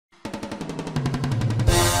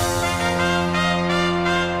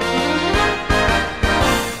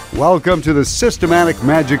Welcome to the Systematic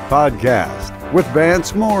Magic Podcast with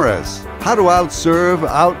Vance Morris. How to outserve,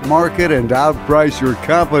 outmarket, and outprice your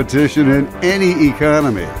competition in any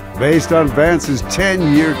economy. Based on Vance's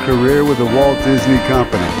 10-year career with the Walt Disney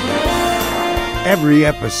Company. Every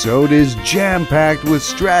episode is jam-packed with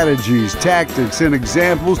strategies, tactics, and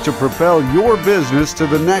examples to propel your business to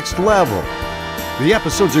the next level. The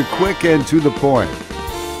episodes are quick and to the point.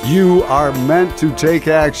 You are meant to take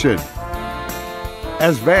action.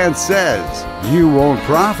 As Vance says, you won't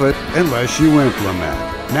profit unless you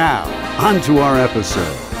implement. Now, on to our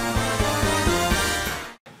episode.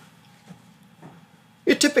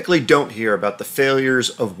 You typically don't hear about the failures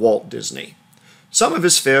of Walt Disney. Some of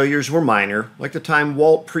his failures were minor, like the time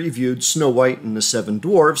Walt previewed Snow White and the Seven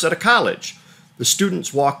Dwarfs at a college. The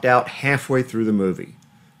students walked out halfway through the movie.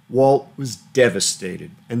 Walt was devastated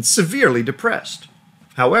and severely depressed.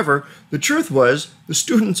 However, the truth was the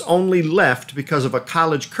students only left because of a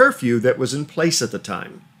college curfew that was in place at the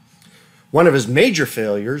time. One of his major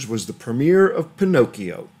failures was the premiere of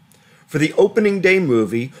Pinocchio. For the opening day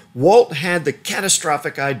movie, Walt had the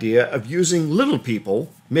catastrophic idea of using little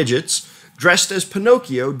people, midgets, dressed as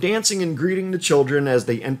Pinocchio, dancing and greeting the children as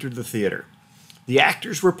they entered the theater. The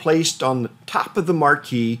actors were placed on the top of the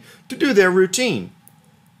marquee to do their routine.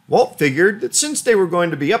 Walt figured that since they were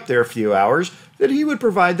going to be up there a few hours, that he would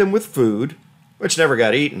provide them with food, which never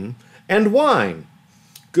got eaten, and wine,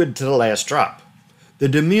 good to the last drop. The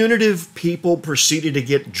diminutive people proceeded to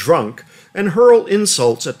get drunk and hurl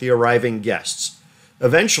insults at the arriving guests.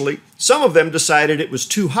 Eventually, some of them decided it was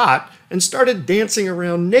too hot and started dancing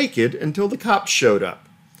around naked until the cops showed up.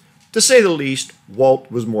 To say the least,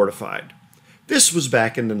 Walt was mortified. This was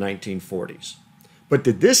back in the 1940s. But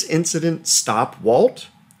did this incident stop Walt?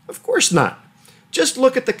 Of course not. Just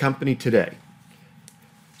look at the company today.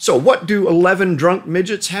 So what do 11 drunk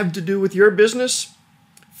midgets have to do with your business?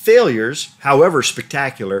 Failures, however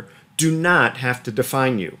spectacular, do not have to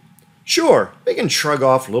define you. Sure, they can shrug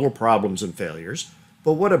off little problems and failures,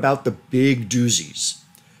 but what about the big doozies?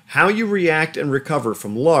 How you react and recover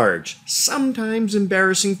from large, sometimes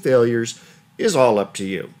embarrassing failures is all up to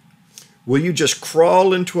you. Will you just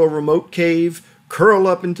crawl into a remote cave, curl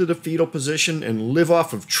up into the fetal position, and live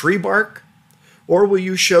off of tree bark? Or will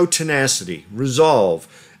you show tenacity,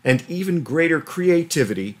 resolve, and even greater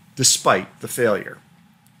creativity despite the failure?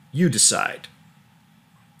 You decide.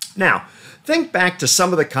 Now, think back to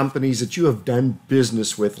some of the companies that you have done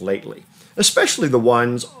business with lately, especially the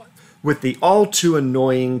ones with the all-too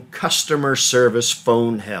annoying customer service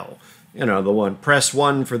phone hell. You know, the one, press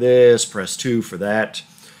 1 for this, press 2 for that.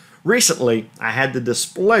 Recently, I had the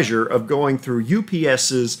displeasure of going through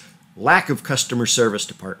UPS's lack of customer service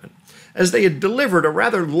department, as they had delivered a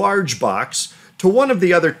rather large box to one of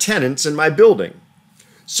the other tenants in my building.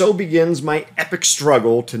 So begins my epic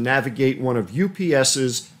struggle to navigate one of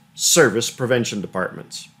UPS's service prevention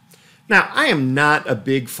departments. Now, I am not a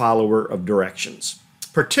big follower of directions,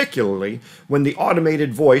 particularly when the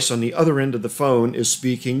automated voice on the other end of the phone is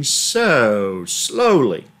speaking so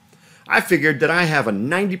slowly. I figured that I have a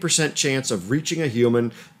 90% chance of reaching a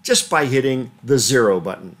human just by hitting the 0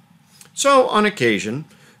 button. So on this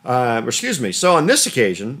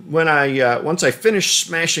occasion, when once I finished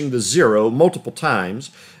smashing the 0 multiple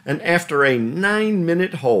times, and after a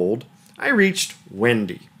 9-minute hold, I reached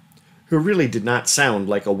Wendy, who really did not sound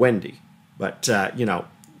like a Wendy, but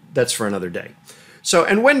that's for another day.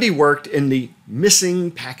 And Wendy worked in the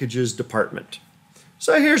missing packages department.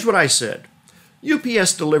 So here's what I said.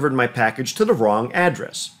 UPS delivered my package to the wrong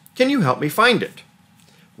address. Can you help me find it?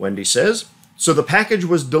 Wendy says, so the package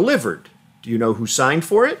was delivered. Do you know who signed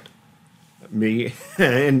for it? Me,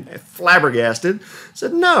 and flabbergasted,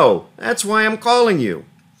 said, no, that's why I'm calling you.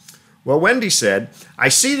 Well, Wendy said, I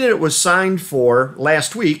see that it was signed for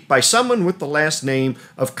last week by someone with the last name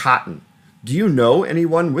of Cotton. Do you know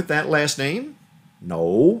anyone with that last name?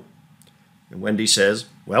 No. And Wendy says,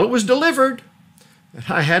 well, it was delivered. And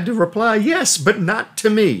I had to reply, yes, but not to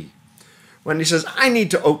me. Wendy says, I need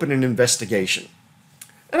to open an investigation.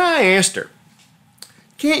 And I asked her,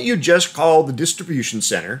 can't you just call the distribution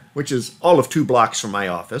center, which is all of 2 blocks from my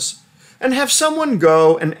office, and have someone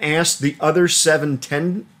go and ask the other 7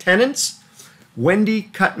 tenants? Wendy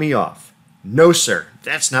cut me off. No, sir,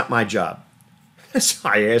 that's not my job. So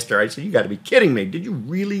I asked her, I said, you got to be kidding me. Did you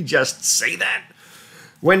really just say that?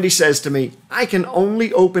 Wendy says to me, I can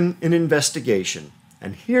only open an investigation.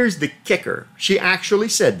 And here's the kicker. She actually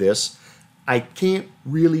said this, I can't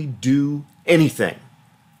really do anything.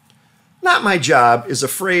 Not my job is a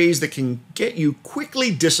phrase that can get you quickly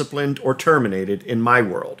disciplined or terminated in my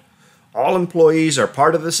world. All employees are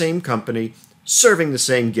part of the same company, serving the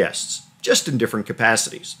same guests, just in different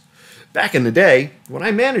capacities. Back in the day, when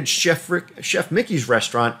I managed Chef Mickey's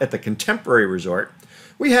restaurant at the Contemporary Resort,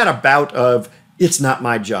 we had a bout of "it's not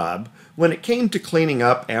my job" when it came to cleaning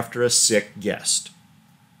up after a sick guest.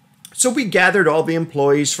 So we gathered all the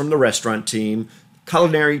employees from the restaurant team, the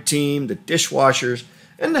culinary team, the dishwashers,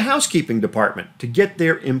 and the housekeeping department to get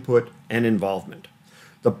their input and involvement.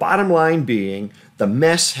 The bottom line being, the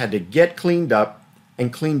mess had to get cleaned up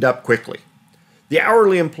and cleaned up quickly. The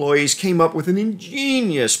hourly employees came up with an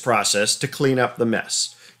ingenious process to clean up the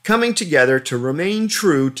mess, coming together to remain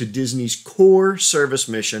true to Disney's core service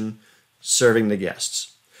mission, serving the guests.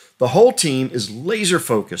 The whole team is laser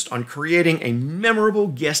focused on creating a memorable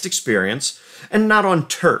guest experience and not on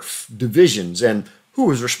turf, divisions, and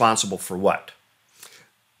who is responsible for what.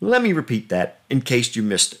 Let me repeat that in case you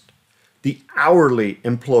missed it. The hourly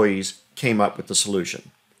employees came up with the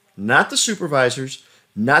solution, not the supervisors,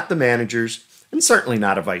 not the managers, and certainly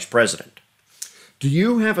not a vice president. Do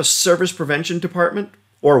you have a service prevention department,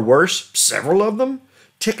 or worse, several of them,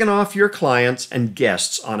 ticking off your clients and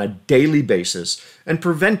guests on a daily basis and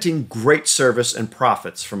preventing great service and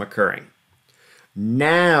profits from occurring?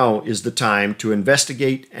 Now is the time to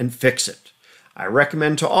investigate and fix it. I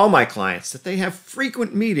recommend to all my clients that they have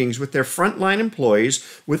frequent meetings with their frontline employees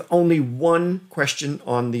with only one question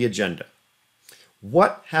on the agenda.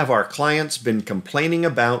 What have our clients been complaining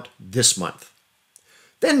about this month?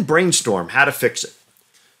 Then brainstorm how to fix it.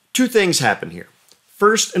 Two things happen here.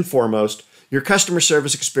 First and foremost, your customer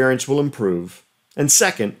service experience will improve. And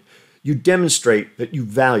second, you demonstrate that you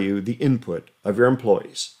value the input of your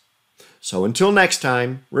employees. So until next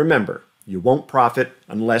time, remember, you won't profit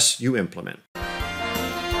unless you implement.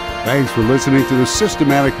 Thanks for listening to the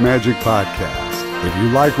Systematic Magic Podcast. If you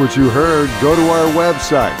like what you heard, go to our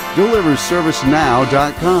website,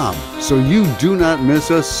 deliverservicenow.com, so you do not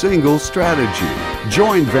miss a single strategy.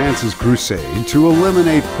 Join Vance's crusade to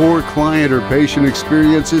eliminate poor client or patient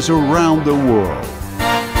experiences around the world.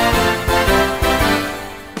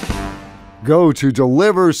 Go to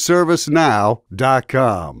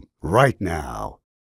deliverservicenow.com right now.